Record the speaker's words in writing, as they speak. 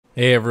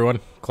Hey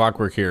everyone,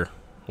 Clockwork here.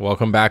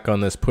 Welcome back on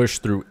this push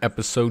through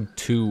episode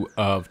 2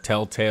 of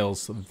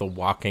Telltale's The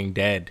Walking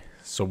Dead.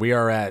 So we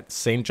are at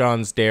St.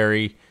 John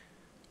Dairy,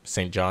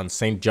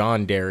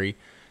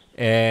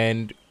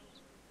 and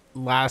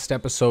last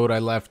episode I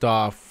left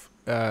off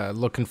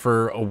looking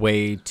for a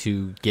way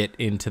to get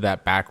into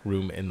that back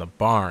room in the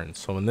barn.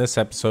 So in this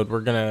episode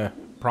we're gonna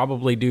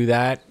probably do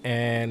that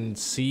and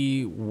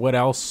see what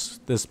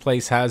else this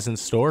place has in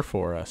store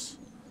for us.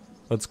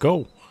 Let's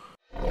go.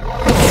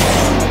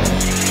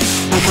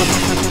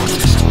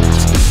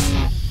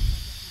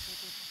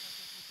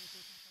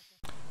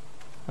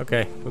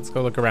 Okay, let's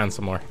go look around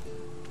some more.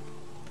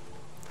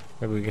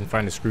 Maybe we can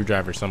find a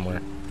screwdriver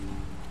somewhere.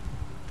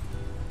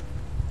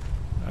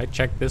 I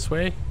checked this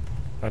way?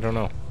 I don't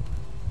know.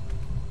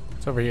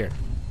 It's over here.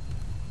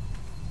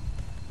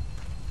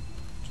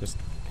 Just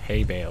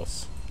hay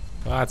bales.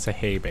 Lots of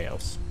hay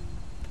bales.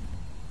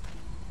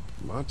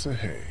 Lots of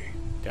hay.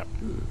 Yep.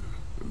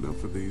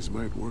 Enough of these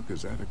might work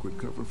as adequate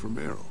cover for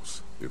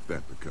arrows, if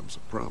that becomes a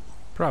problem.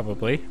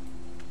 Probably.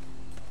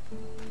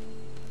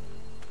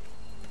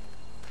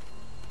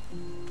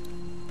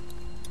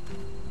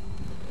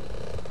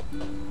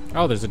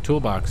 Oh, there's a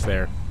toolbox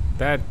there.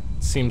 That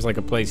seems like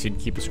a place you'd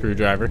keep a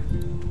screwdriver.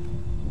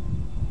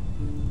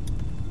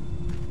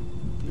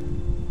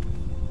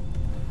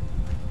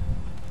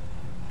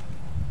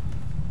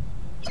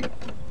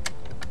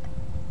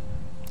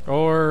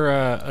 Or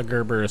a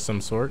Gerber of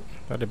some sort.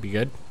 That'd be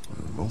good.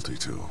 A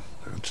multi-tool.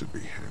 That should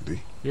be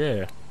handy.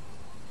 Yeah.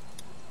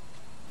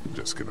 I'm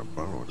just gonna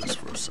borrow this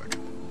for a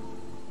second.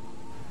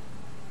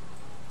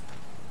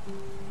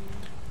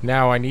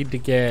 Now I need to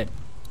get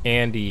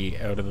Andy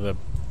out of the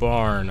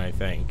barn, I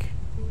think.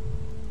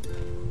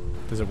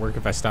 Does it work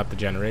if I stop the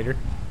generator?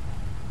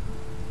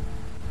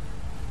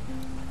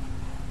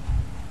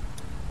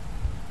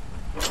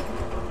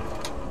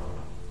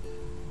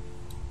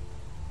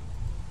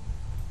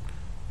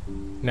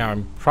 Now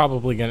I'm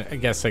probably gonna, I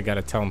guess I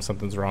gotta tell him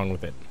something's wrong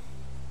with it.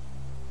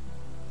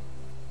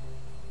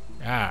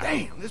 Ah.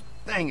 Damn, this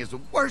thing is the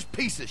worst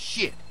piece of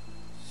shit.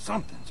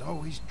 Something's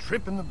always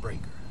tripping the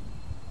breaker.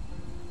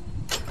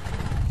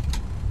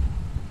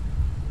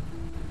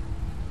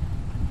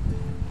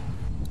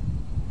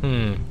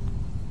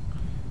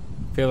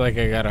 Feel like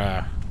I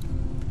gotta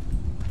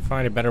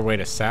find a better way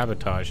to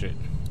sabotage it.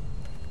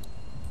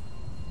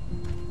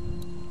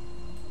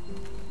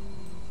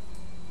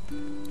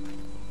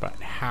 But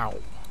how?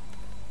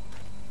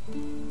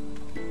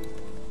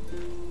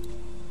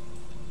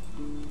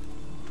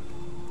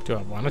 Do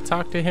I want to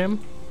talk to him?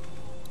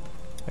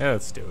 Yeah,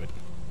 let's do it.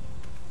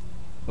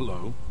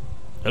 Hello.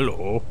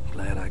 Hello.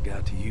 Glad I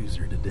got to use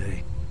her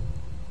today.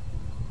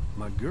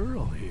 My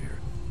girl here.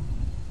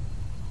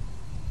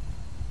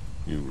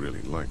 You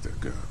really like that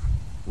gun.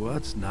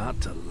 What's not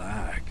to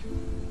like?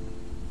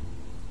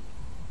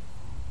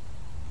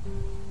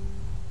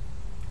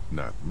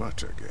 Not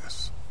much, I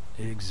guess.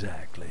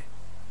 Exactly.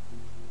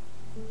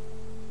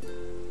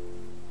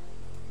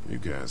 You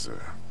guys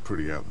are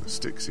pretty out in the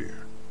sticks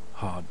here.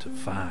 Hard to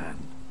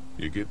find.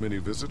 You get many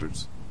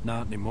visitors?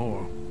 Not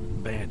anymore.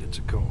 Bandits,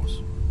 of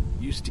course.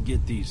 Used to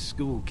get these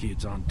school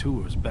kids on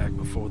tours back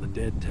before the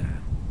dead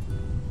time.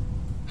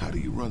 How do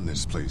you run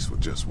this place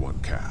with just one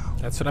cow?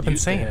 That's what I've been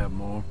Used saying. to have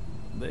more.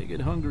 They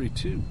get hungry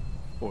too.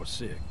 Or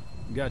sick.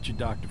 Got your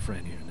doctor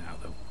friend here now,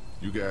 though.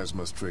 You guys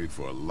must trade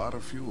for a lot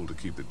of fuel to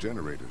keep the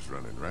generators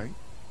running, right?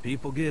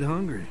 People get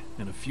hungry,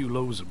 and a few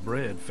loaves of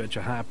bread fetch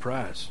a high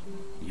price.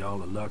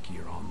 Y'all are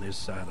luckier on this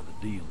side of the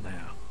deal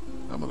now.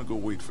 I'm gonna go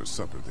wait for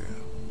supper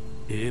then.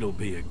 It'll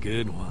be a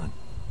good one.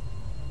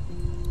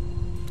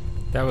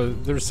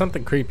 There was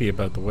something creepy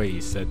about the way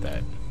you said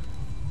that.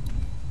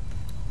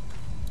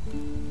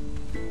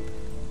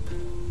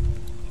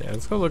 Yeah,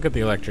 let's go look at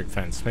the electric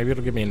fence. Maybe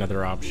it'll give me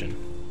another option.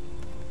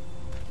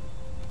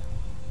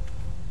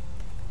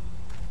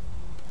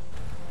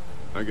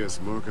 I guess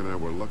Mark and I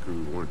were lucky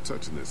we weren't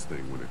touching this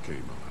thing when it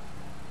came on.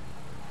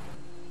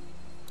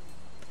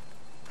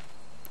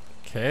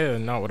 Okay,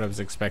 not what I was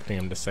expecting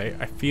him to say.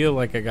 I feel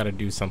like I gotta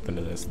do something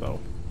to this,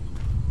 though.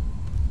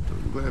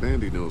 I'm glad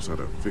Andy knows how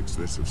to fix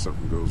this if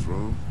something goes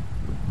wrong.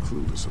 I'm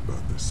clueless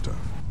about this stuff.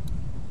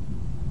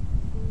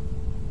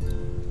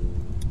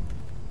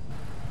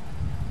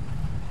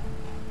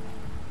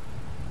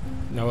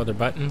 No other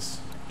buttons?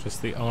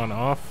 Just the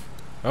on-off?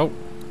 Oh,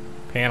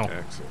 panel.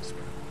 Access,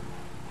 man.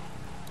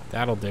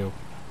 That'll do.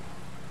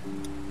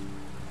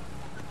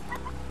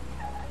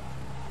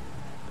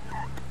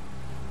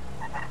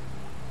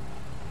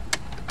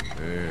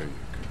 There you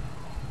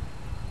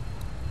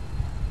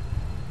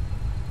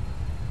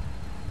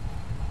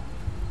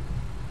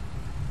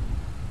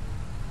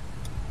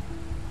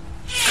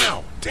go.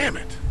 Ow! Damn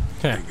it!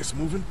 Thing is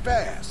moving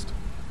fast.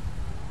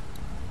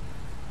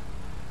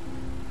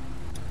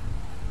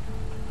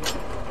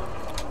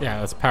 Yeah,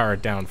 let's power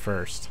it down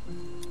first.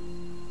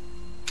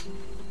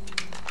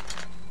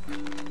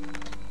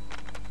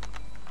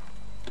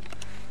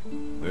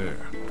 There,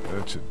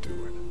 that should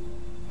do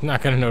it.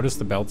 Not gonna notice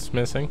the belt's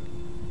missing.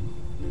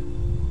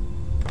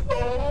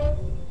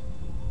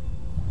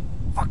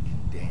 Fucking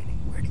Danny.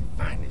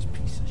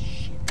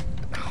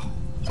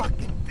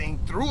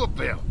 through a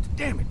belt.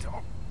 Damn it,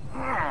 dog.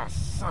 Ah,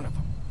 son of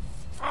a...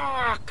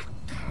 Fuck!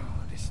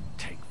 Oh, this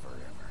take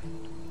forever.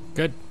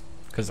 Good,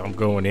 because I'm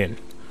going in.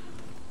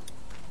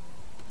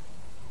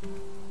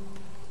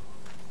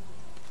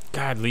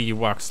 God, Lee, you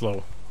walk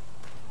slow.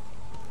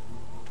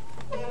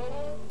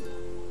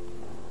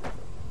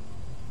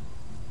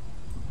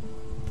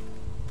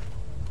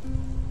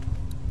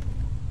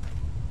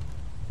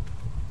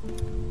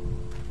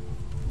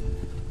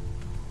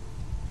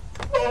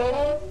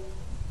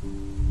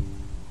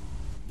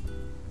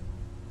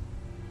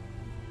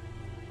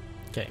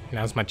 Okay,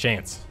 now's my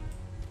chance.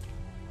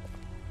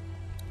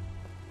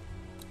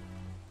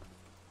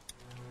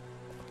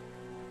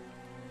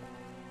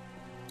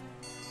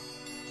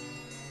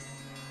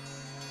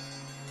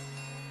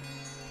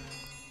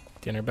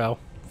 Dinner bell,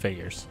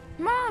 figures.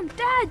 Mom,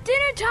 Dad,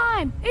 dinner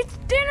time! It's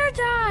dinner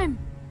time!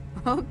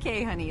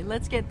 Okay, honey,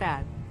 let's get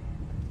that.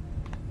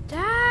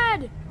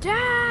 Dad!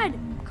 Dad!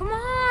 Come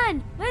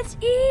on! Let's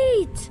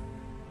eat!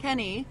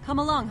 Kenny, come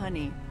along,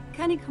 honey.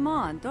 Kenny, come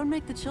on. Don't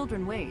make the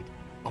children wait.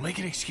 I'll make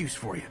an excuse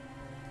for you.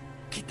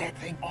 Get that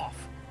thing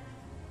off.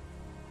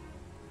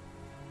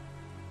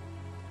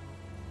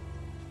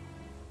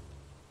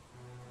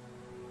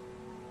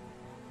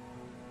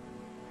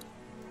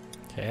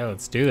 Okay,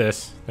 let's do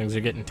this. Things are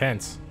getting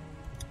tense.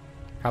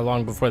 How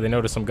long before they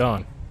notice I'm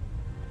gone?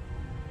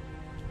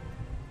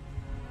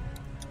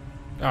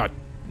 Oh,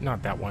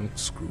 not that one.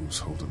 Screws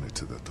holding it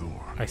to the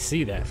door. I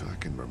see that. If I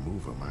can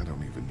remove them, I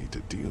don't even need to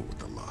deal with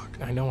the lock.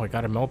 I know, I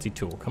got a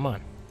multi-tool. Come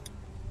on.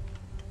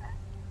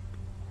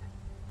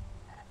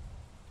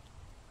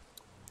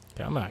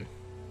 Come on.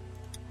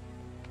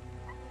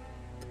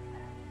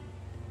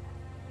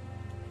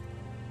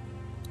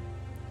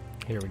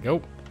 Here we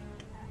go.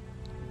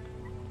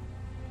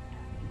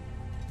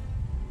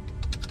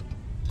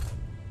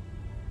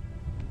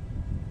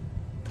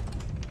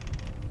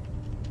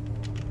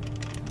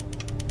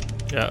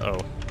 Uh-oh.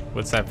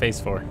 What's that face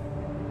for?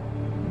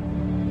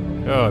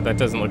 Oh, that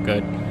doesn't look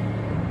good.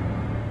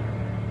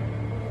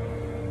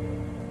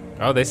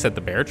 Oh, they set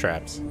the bear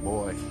traps.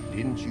 Boy,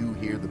 didn't you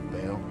hear the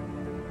bell?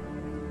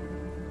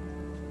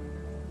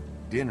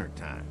 Dinner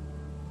time.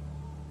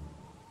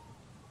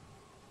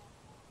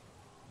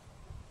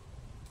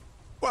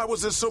 Why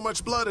was there so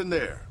much blood in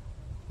there?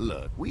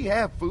 Look, we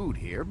have food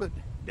here, but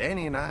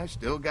Danny and I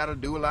still gotta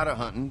do a lot of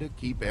hunting to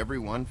keep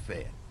everyone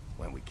fed.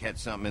 When we catch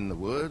something in the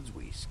woods,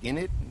 we skin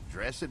it and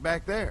dress it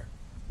back there.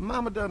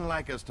 Mama doesn't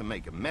like us to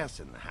make a mess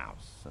in the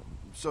house,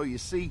 so you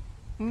see,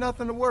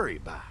 nothing to worry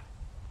about.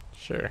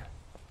 Sure.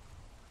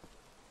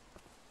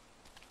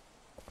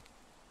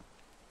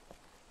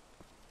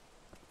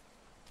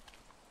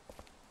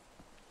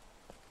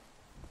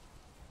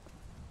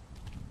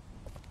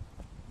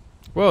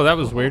 Whoa, that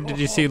was weird. Did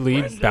you see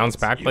Lee bounce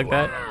back like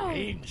that?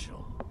 Angel.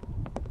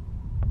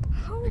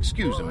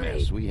 Excuse the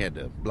mess. We had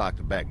to block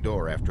the back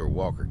door after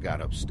Walker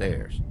got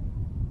upstairs.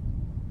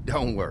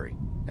 Don't worry.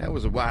 That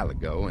was a while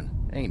ago, and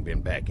I ain't been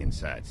back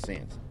inside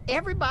since.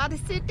 Everybody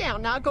sit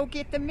down. I'll go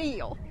get the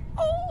meal.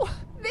 Oh,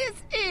 this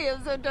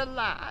is a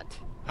delight.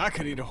 I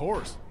could eat a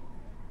horse.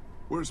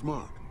 Where's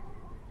Mark?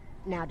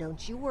 Now,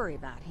 don't you worry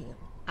about him.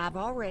 I've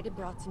already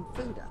brought some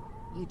food up.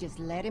 You just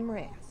let him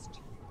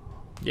rest.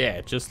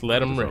 Yeah, just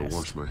let him I'll rest.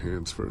 wash my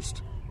hands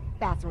first.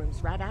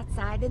 Bathroom's right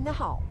outside in the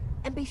hall.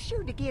 And be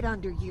sure to get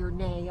under your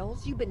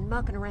nails. You've been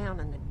mucking around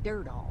in the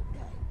dirt all day.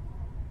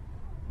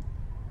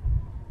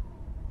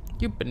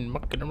 You've been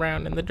mucking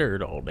around in the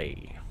dirt all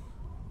day.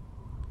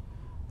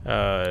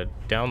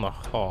 Down the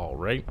hall,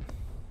 right?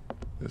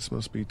 This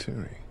must be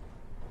Terry.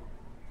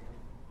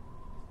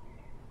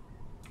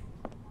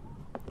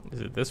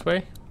 Is it this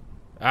way?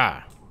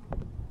 Ah.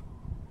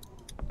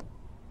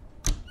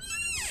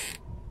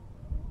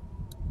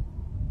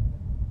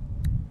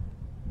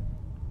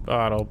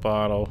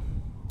 Bottle.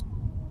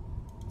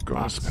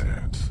 Gauze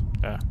pads.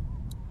 Ah.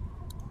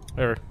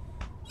 Whatever.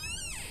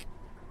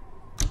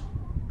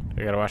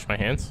 I gotta wash my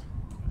hands?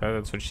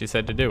 That's what she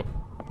said to do.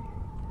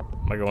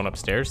 Am I going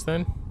upstairs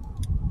then?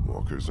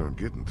 Walkers aren't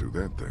getting through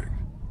that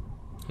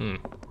thing.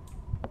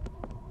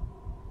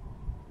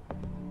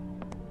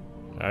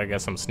 I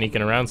guess I'm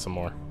sneaking around some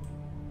more.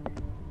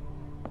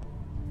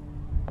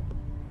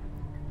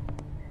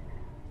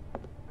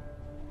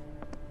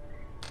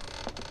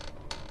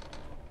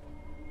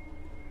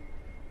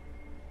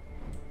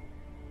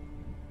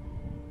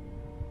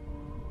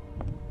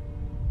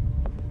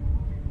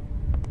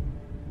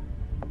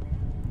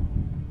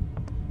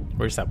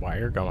 Where's that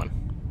wire going?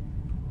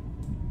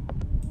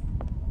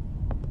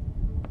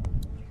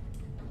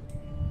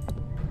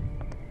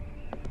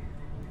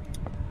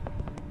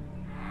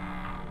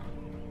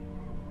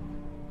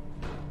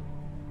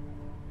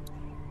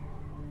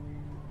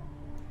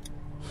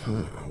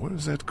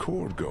 Where's that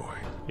cord going?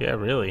 Yeah,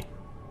 really.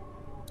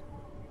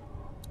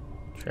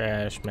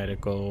 Trash,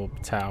 medical,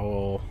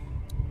 towel.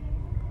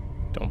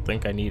 Don't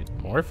think I need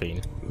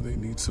morphine. What do they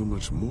need so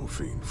much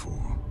morphine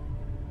for?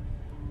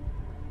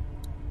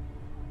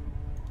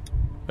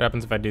 What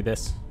happens if I do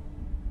this?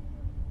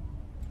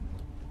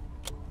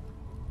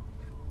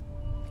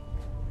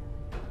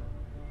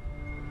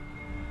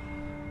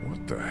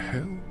 the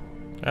hell?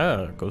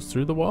 Ah, it goes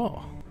through the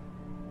wall.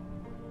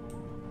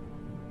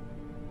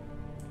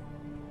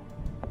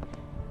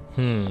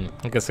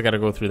 I guess I gotta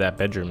go through that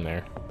bedroom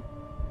there.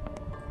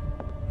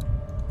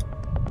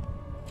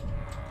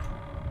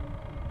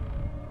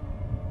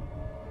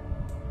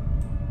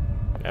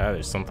 Ah,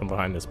 there's something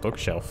behind this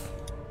bookshelf.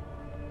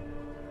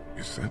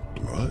 Is that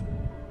blood?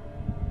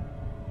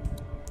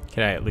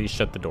 Can I at least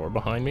shut the door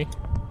behind me?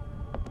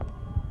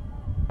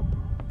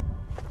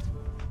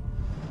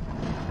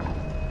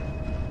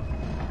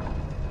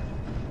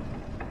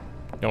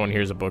 No one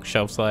hears a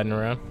bookshelf sliding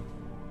around.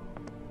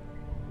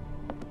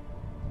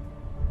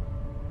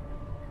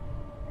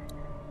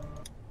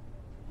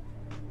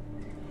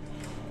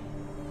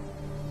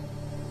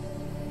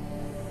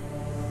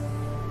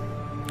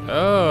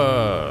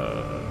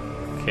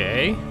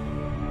 Okay.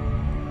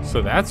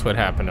 So that's what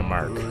happened to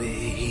Mark.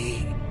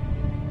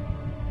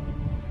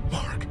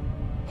 Mark,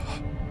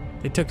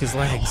 They took his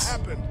what legs.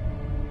 happened?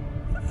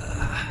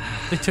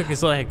 They took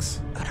his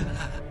legs.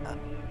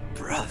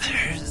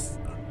 Brothers,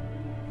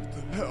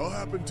 What the hell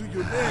happened to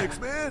your legs,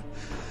 man?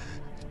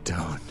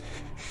 don't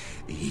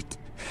eat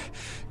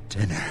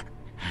dinner.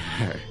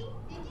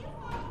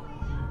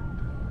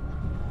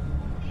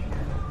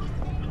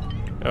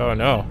 Oh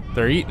no,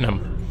 they're eating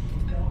him.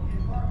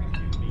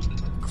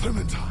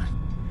 Clementine.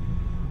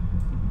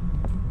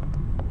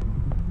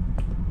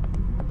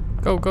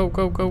 Go, go,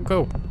 go, go,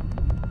 go.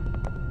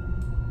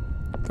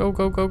 Go,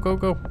 go, go, go,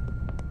 go.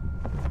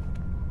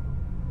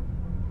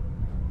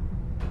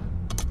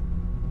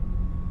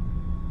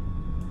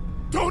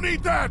 Don't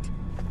eat that!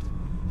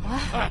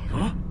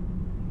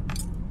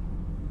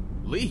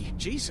 Lee,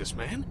 Jesus,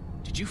 man.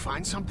 Did you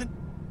find something?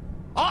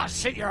 Oh,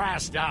 sit your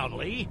ass down,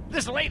 Lee.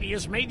 This lady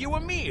has made you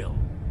a meal.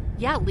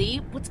 Yeah, Lee,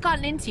 what's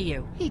gotten into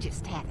you? He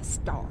just had a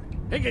start.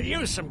 He could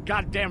use some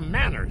goddamn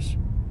manners.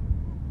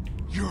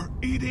 You're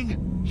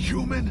eating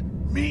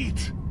human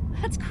meat!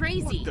 That's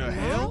crazy. What the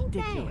hell?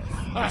 Ridiculous.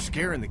 You're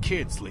scaring the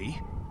kids, Lee.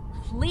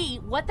 Lee,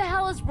 what the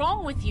hell is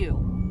wrong with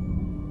you?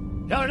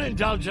 Don't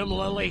indulge him,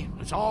 Lily.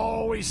 There's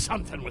always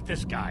something with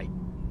this guy.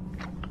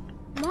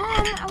 Mom,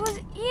 I was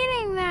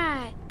eating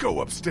that.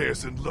 Go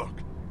upstairs and look.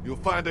 You'll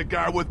find a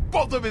guy with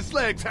both of his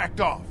legs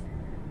hacked off.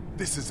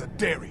 This is a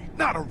dairy,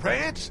 not a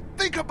ranch.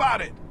 Think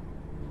about it.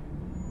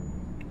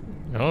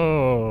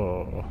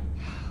 Oh.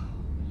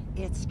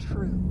 It's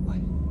true.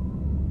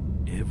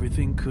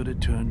 Everything could have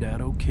turned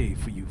out okay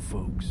for you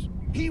folks.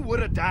 He would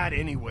have died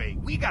anyway.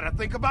 We gotta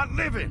think about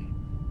living.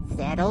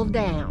 Settle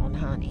down,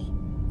 honey.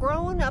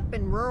 Growing up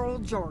in rural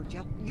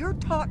Georgia, you're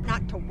taught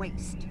not to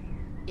waste.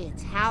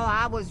 It's how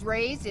I was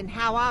raised and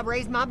how I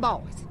raised my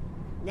boys.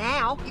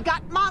 Now, you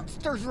got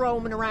monsters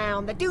roaming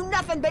around that do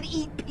nothing but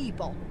eat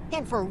people.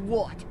 And for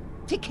what?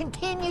 To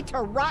continue to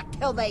rot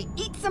till they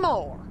eat some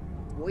more.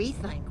 We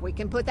think we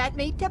can put that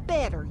meat to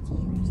better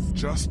use.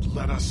 Just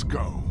let us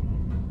go.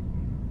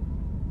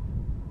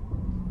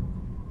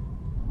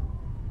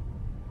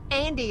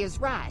 Andy is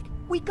right.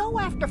 We go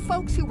after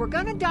folks who were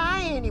gonna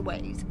die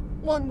anyways,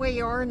 one way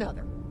or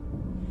another.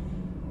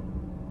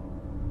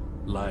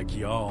 Like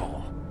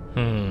y'all.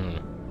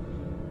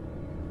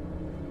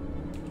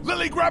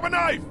 Lily, grab a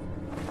knife!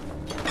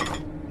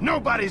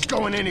 Nobody's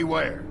going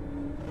anywhere.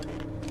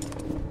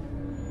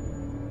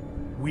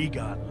 We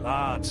got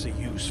lots of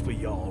use for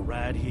y'all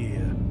right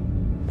here.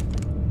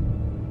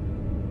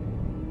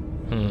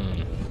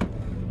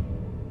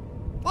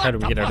 How do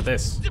we get out of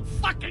this?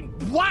 Fucking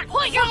black.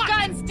 Put your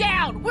guns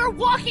down! We're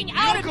walking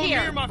out of Don't go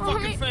here! near my fucking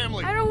Mommy,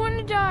 family. I don't want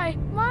to die.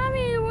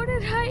 Mommy, what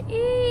did I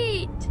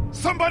eat?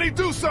 Somebody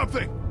do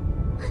something!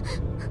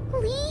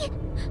 Lee?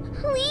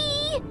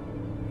 Lee?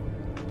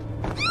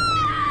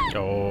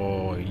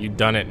 Oh, you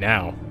done it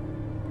now.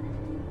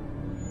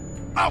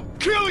 I'll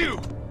kill you!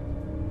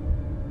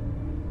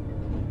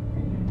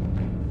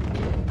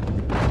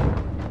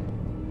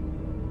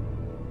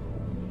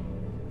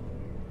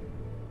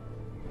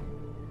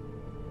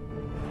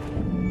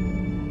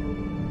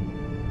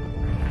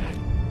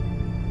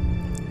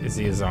 Is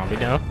he a zombie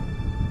now?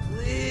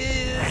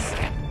 Please.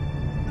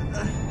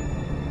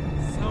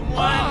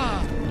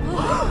 Someone.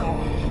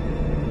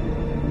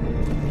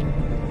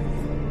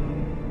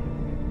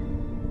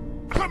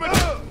 Come in!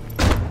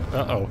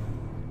 Uh-oh.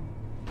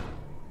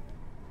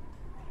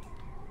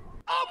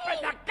 Open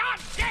the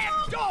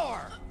goddamn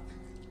door!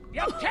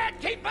 You can't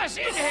keep us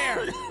in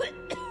here!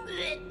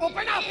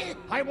 Open up!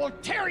 I will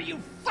tear you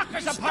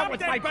fuckers apart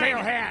with my bare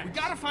hands! We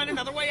gotta find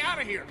another way out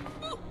of here!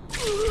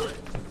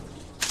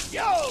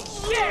 You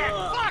sick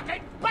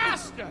fucking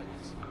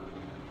bastards!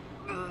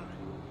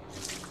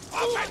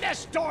 Open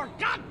this door,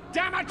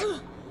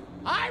 goddammit!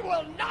 I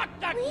will knock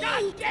the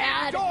goddamn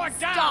Dad, door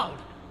down!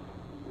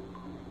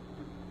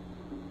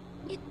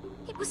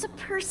 It was a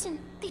person.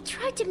 They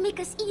tried to make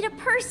us eat a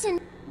person.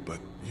 But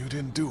you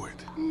didn't do it.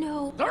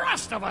 No. The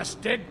rest of us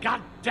did,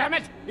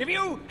 goddammit! If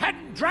you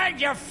hadn't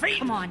dragged your feet...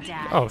 Come on,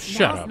 Dad. Oh,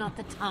 shut Now's up. not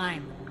the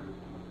time.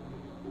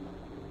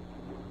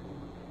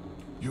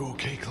 You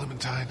okay,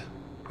 Clementine?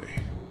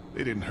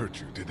 They didn't hurt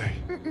you, did they?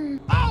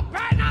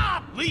 Open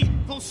up! Lee,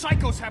 Those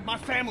psychos have my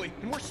family,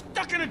 and we're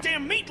stuck in a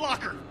damn meat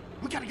locker.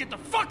 We gotta get the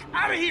fuck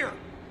out of here.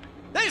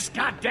 This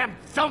goddamn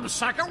film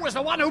sucker was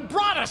the one who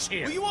brought us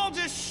here. Will you all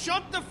just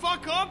shut the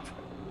fuck up?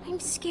 I'm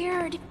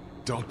scared.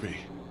 Don't be.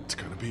 It's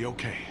gonna be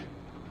okay.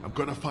 I'm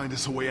gonna find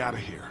us a way out of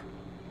here.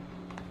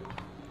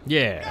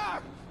 Yeah.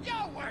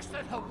 You're worse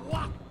than the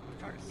walkers.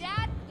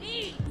 Dad,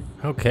 please.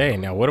 Okay,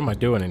 now what am I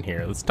doing in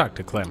here? Let's talk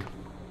to Clem.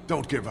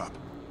 Don't give up.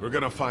 We're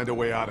gonna find a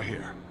way out of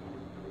here.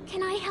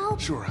 Can I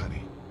help? Sure,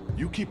 honey.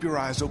 You keep your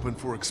eyes open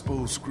for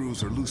exposed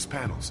screws or loose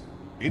panels.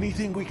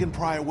 Anything we can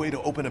pry away to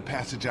open a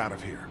passage out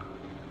of here.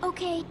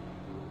 Okay.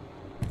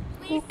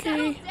 Please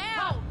settle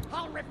down.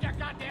 I'll rip your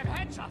goddamn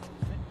heads off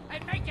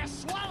and make you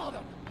swallow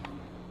them.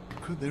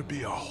 Could there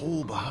be a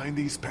hole behind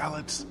these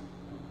pallets?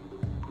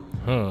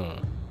 Huh.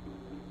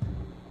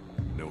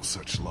 No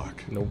such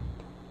luck. Nope.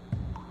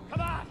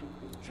 Come on,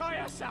 show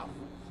yourself.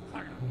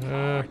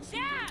 Dad!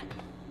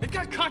 They've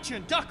got Katya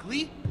and Duck,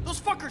 Lee. Those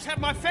fuckers have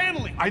my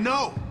family. I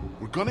know.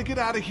 We're gonna get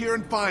out of here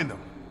and find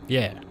them.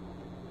 Yeah.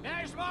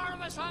 There's more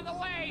of us on the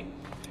way.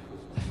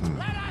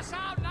 Let us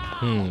out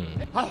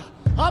now.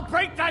 I'll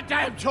break that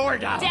damn door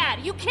down.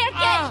 Dad, you can't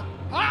get...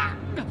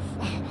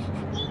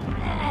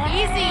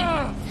 Easy.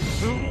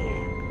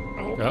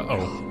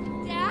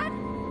 Uh-oh. Dad?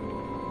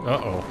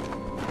 Uh-oh.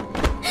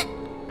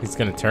 He's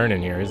gonna turn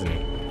in here, isn't he?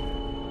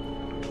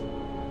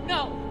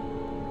 No.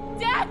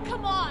 Dad,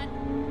 come on.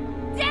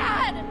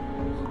 Dad!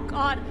 Oh,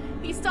 God.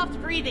 He stopped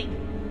breathing.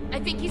 I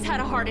think he's had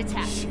a heart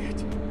attack.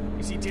 Shit.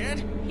 Is he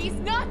dead? He's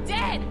not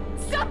dead.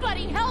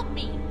 Somebody help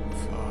me.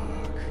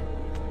 Fuck.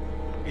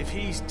 If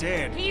he's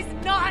dead, He's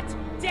not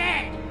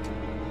dead.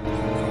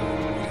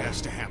 it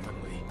has to happen,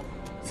 Lee.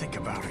 Think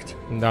about it.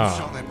 Nah. You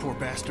saw that poor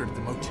bastard at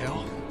the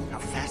motel? How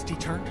fast he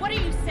turned? What are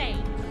you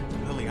saying?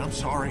 Lily, I'm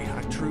sorry.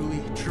 I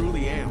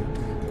truly am.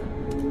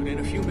 But in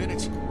a few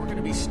minutes, we're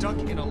gonna be stuck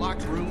in a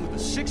locked room with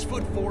a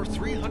 6'4",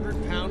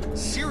 300-pound,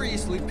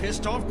 seriously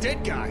pissed off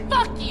dead guy.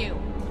 Fuck you.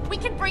 We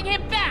can bring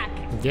him back.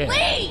 Yeah.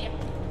 Lee!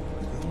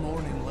 We'll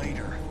mourn him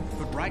later.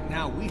 But right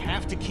now, we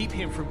have to keep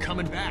him from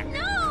coming back.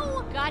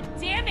 No! God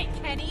damn it,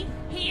 Kenny.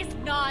 He's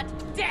not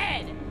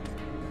dead.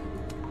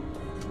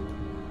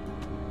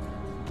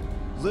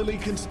 Lily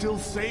can still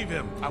save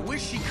him. I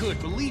wish she could,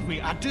 believe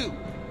me, I do.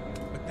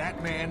 But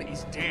that man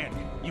is dead.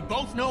 You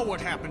both know what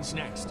happens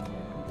next.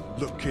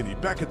 Look, Kenny,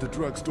 back at the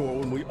drugstore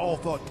when we all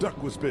thought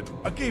Duck was bitten,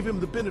 I gave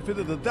him the benefit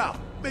of the doubt.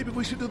 Maybe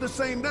we should do the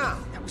same now.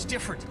 That was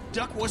different.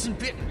 Duck wasn't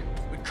bitten.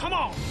 But come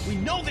on, we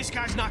know this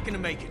guy's not gonna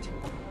make it.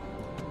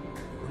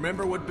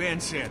 Remember what Ben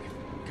said.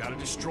 Gotta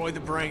destroy the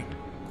brain.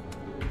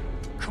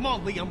 Come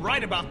on, Lee, I'm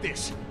right about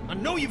this. I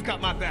know you've got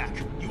my back.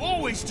 You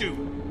always do.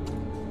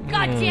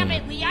 God damn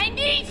it, Lee. I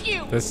need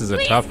you. This is a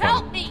Please tough one.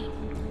 help me.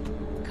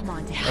 Come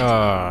on,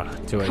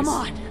 Dad. Come Come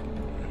on.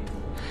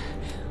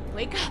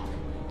 Wake up.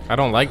 I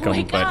don't like him,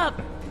 Wake but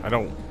up. I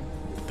don't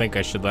think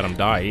I should let him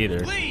die either.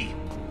 Lee!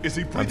 Is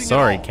he breathing I'm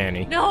sorry, at all?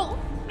 Kenny. No,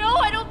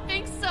 I don't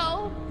think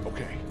so.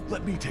 Okay,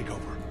 let me take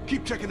over.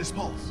 Keep checking his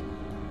pulse.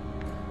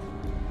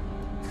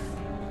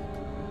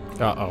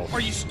 Uh-oh. Are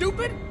you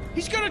stupid?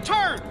 He's gonna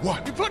turn!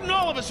 What? You're putting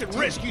all of us at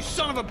risk, you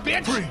son of a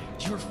bitch! Breathe.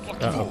 You're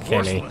fucking Uh-oh,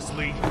 Kenny. worthless,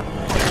 Lee.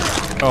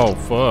 Oh,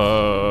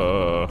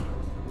 fuck.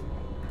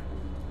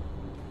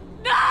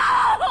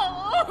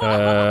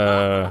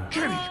 No!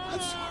 Kenny,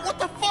 what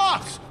the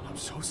fuck? I'm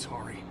so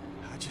sorry.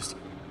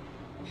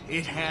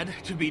 It had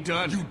to be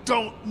done. You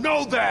don't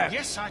know that!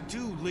 Yes, I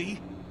do, Lee.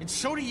 And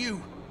so do you.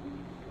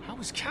 I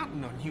was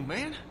counting on you,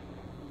 man.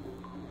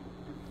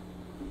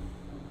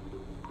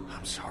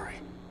 I'm sorry.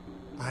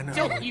 I know.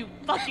 Don't you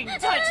fucking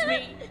touch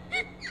me!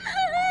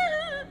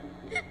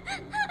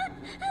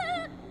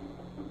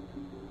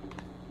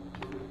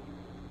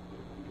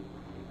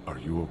 Are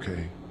you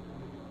okay?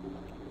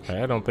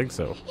 I don't think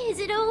so. Is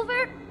it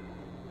over?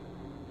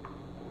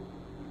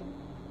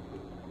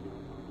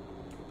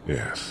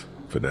 Yes,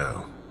 for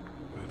now.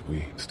 But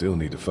we still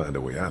need to find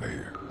a way out of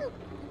here.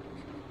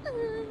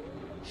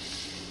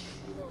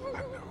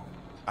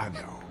 I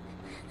know.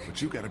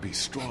 But you gotta be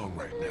strong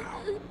right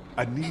now.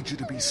 I need you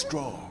to be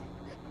strong.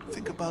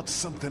 Think about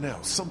something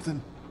else,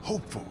 something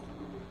hopeful.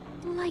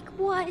 Like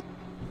what?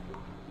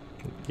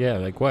 Yeah,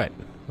 like what?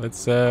 Let's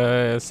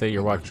say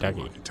you're walkie-talkie.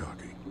 Walkie-talkie.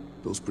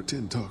 Those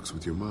pretend talks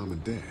with your mom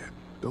and dad.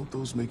 Don't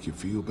those make you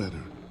feel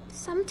better?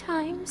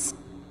 Sometimes.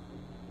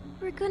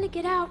 We're gonna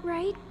get out,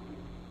 right?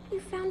 You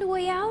found a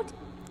way out?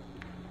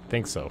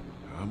 Think so.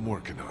 I'm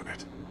working on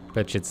it.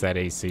 Bet you it's that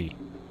AC.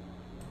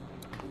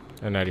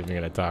 I'm not even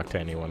gonna talk to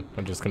anyone.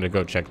 I'm just gonna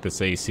go check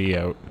this AC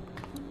out.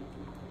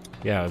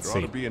 Yeah, let's There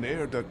ought see. to be an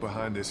air duct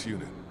behind this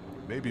unit.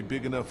 Maybe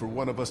big enough for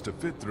one of us to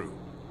fit through.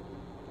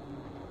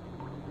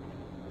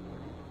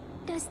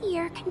 Does the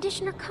air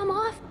conditioner come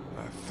off?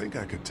 I think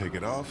I could take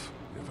it off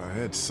if I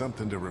had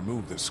something to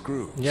remove the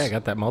screws. Yeah, I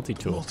got that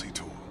multi-tool.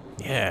 Multi-tool.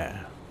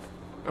 Yeah.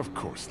 Of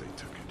course they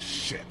took it.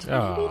 Shit. Maybe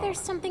Oh. there's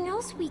something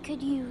else we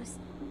could use.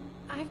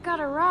 I've got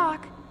a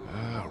rock.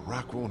 Ah,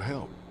 rock won't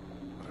help.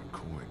 But a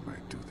coin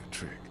might do the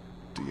trick.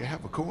 Do you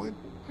have a coin?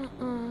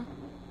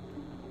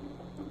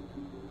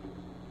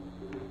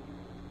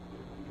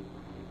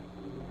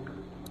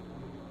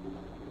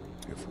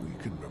 If we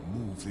can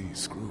remove these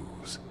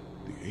screws,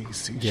 the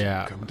AC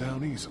Yeah. should come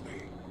down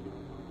easily.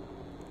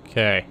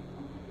 Okay.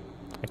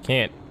 I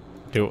can't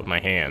do it with my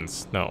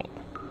hands. No.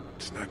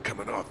 It's not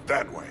coming off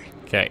that way.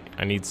 Okay,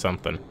 I need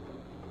something.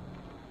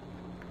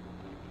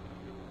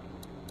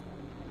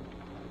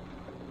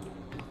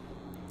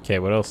 Okay,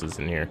 what else is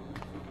in here?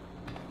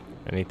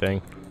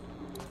 Anything?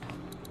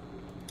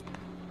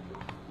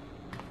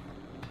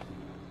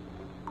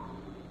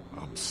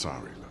 I'm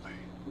sorry, Lily.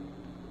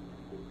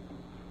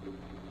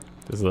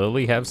 Does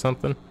Lily have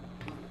something?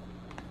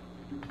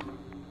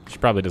 She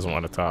probably doesn't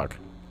want to talk.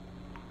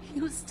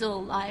 He was still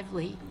alive,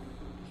 Lee.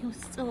 He was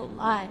still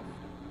alive.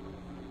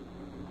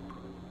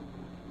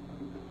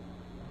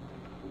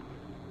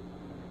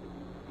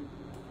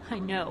 I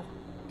know.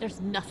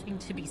 There's nothing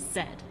to be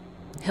said.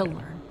 He'll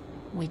learn.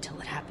 Wait till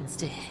it happens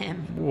to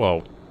him.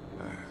 Whoa.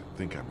 I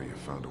think I may have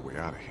found a way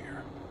out of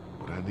here.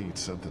 But I need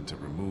something to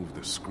remove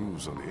the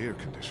screws on the air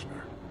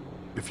conditioner.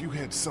 If you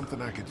had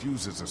something I could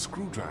use as a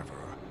screwdriver,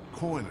 a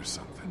coin or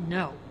something.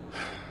 No.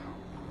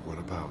 What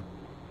about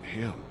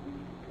him?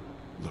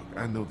 Look,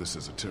 I know this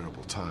is a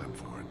terrible time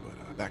for it,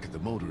 but back at the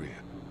motor inn,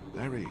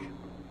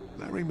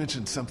 Larry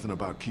mentioned something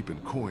about keeping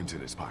coins in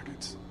his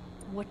pockets.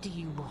 What do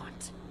you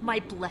want? My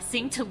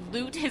blessing to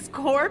loot his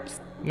corpse?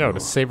 No, to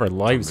save our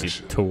lives, you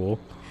permission. tool.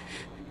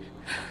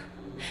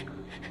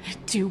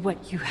 Do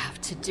what you have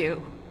to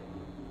do.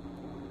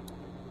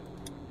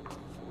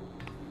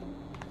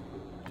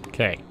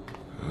 Okay.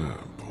 Oh,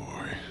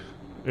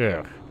 boy.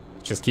 Ugh.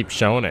 Just keep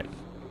showing it.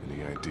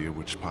 Any idea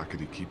which pocket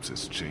he keeps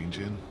his change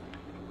in?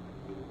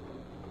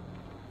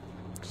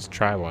 Just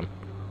try one.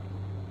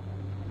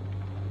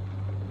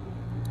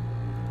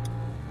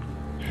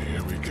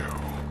 Here we go.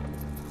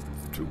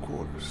 2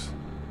 quarters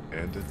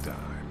and a dime.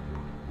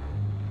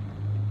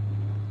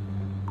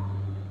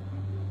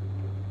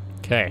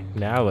 Okay,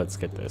 now let's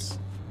get this.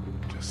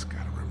 Just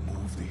gotta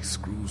remove these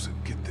screws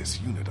and get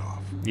this unit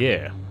off.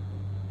 Yeah.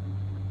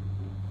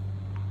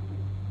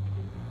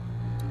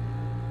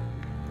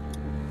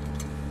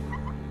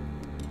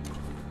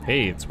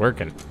 Hey, it's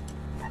working.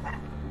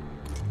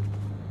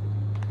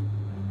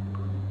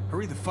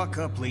 Hurry the fuck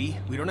up, Lee.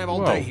 We don't have all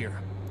Whoa. day here.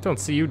 Don't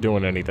see you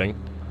doing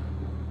anything.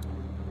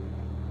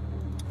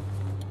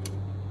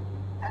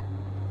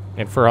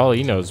 And for all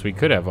he knows, we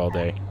could have all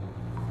day.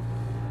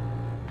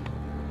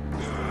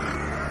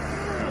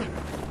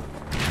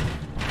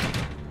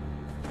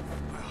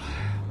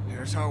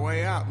 There's our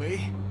way out,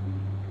 Lee.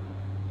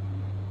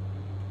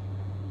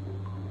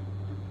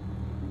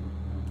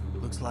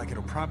 Looks like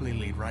it'll probably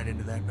lead right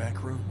into that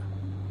back room.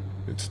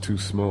 It's too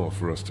small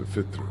for us to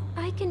fit through.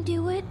 I can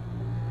do it.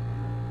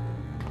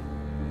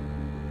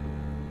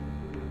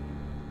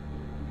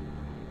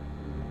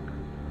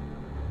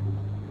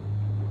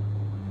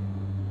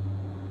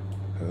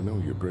 I know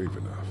you're brave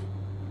enough.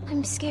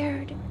 I'm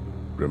scared.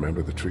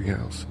 Remember the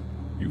treehouse?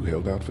 You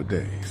held out for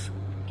days.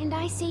 And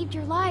I saved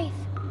your life.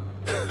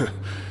 Yeah,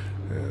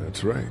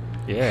 that's right.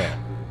 Yeah.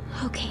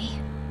 Okay.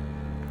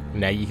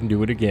 Now you can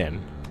do it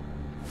again.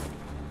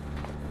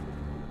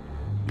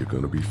 You're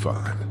gonna be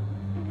fine.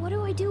 What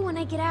do I do when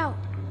I get out?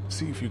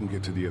 See if you can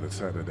get to the other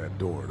side of that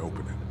door and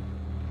open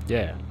it.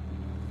 Yeah.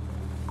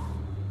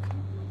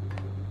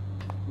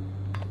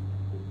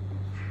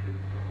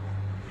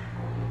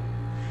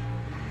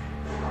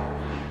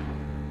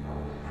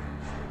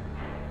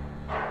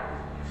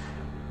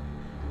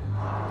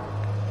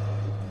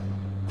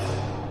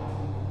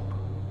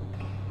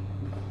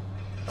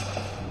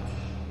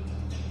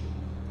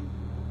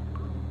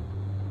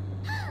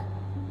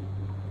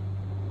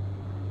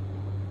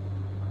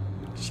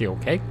 She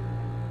okay?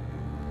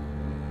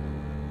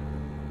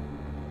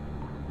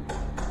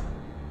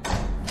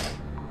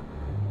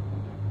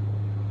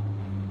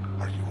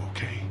 Are you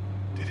okay?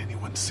 Did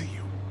anyone see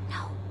you?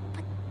 No,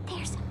 but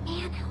there's a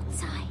man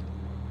outside.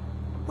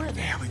 Where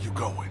the hell are you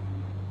going?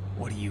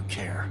 What do you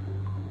care?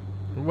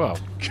 Whoa.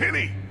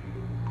 Kenny!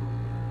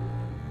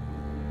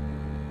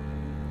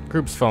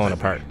 Group's falling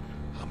apart.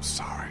 I'm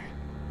sorry.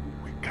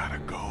 We gotta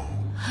go.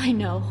 I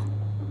know.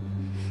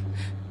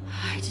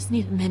 I just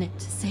need a minute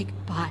to say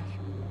goodbye.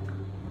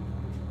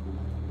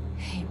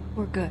 Hey,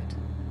 we're good.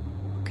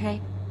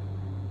 Okay?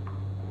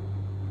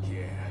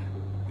 Yeah,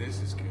 this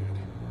is good.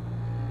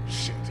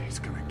 Shit, he's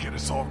gonna get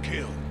us all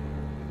killed.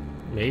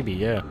 Maybe,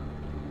 yeah.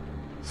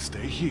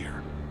 Stay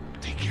here.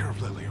 Take care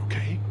of Lily,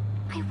 okay?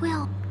 I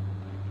will.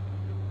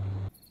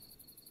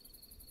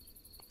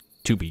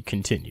 To be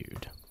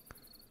continued.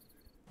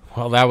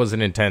 Well, that was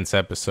an intense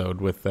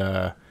episode with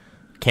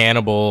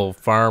cannibal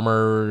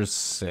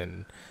farmers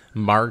and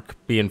Mark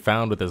being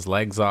found with his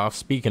legs off.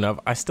 Speaking of,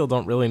 I still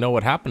don't really know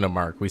what happened to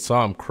Mark. We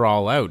saw him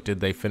crawl out. Did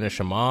they finish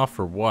him off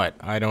or what?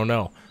 I don't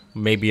know.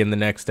 Maybe in the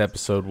next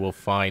episode we'll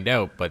find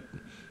out. But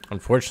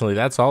unfortunately,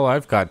 that's all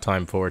I've got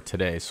time for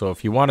today. So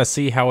if you want to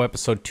see how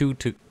episode 2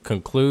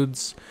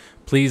 concludes,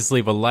 please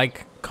leave a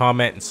like,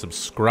 comment, and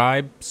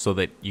subscribe so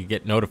that you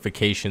get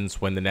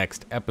notifications when the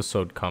next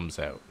episode comes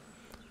out.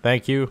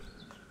 Thank you,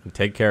 and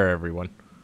take care, everyone.